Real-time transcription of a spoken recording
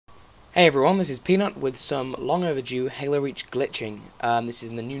Hey everyone, this is Peanut with some long overdue Halo Reach glitching. This is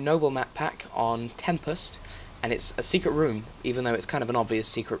in the new Noble map pack on Tempest, and it's a secret room, even though it's kind of an obvious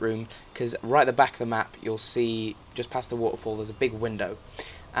secret room, because right at the back of the map you'll see, just past the waterfall, there's a big window.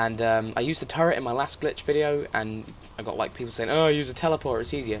 And I used the turret in my last glitch video, and I got like people saying, oh, use a teleporter,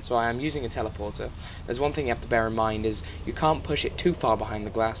 it's easier. So I am using a teleporter. There's one thing you have to bear in mind is you can't push it too far behind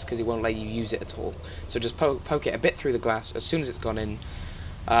the glass, because it won't let you use it at all. So just poke it a bit through the glass. As soon as it's gone in,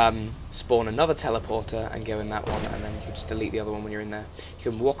 spawn another teleporter and go in that one, and then you can just delete the other one when you're in there.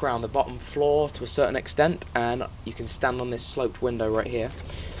 You can walk around the bottom floor to a certain extent, and you can stand on this sloped window right here.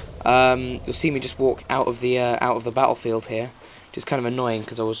 You'll see me just walk out of the battlefield here, which is kind of annoying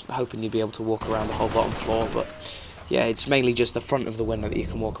because I was hoping you'd be able to walk around the whole bottom floor, but yeah, it's mainly just the front of the window that you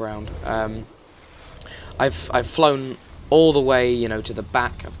can walk around. I've flown all the way, you know, to the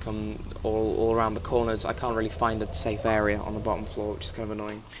back. I've come all around the corners. I can't really find a safe area on the bottom floor, which is kind of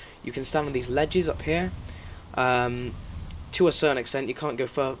annoying. You can stand on these ledges up here. To a certain extent, you can't go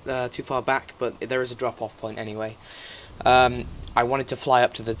too far back, but there is a drop-off point anyway. I wanted to fly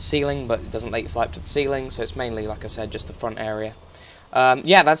up to the ceiling, but it doesn't let you fly up to the ceiling, so it's mainly, like I said, just the front area.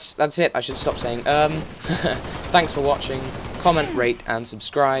 Yeah, that's it. I should stop saying Thanks for watching. Comment, rate, and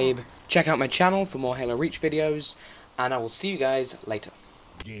subscribe. Check out my channel for more Halo Reach videos, and I will see you guys later.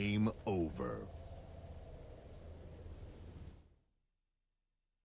 Game over.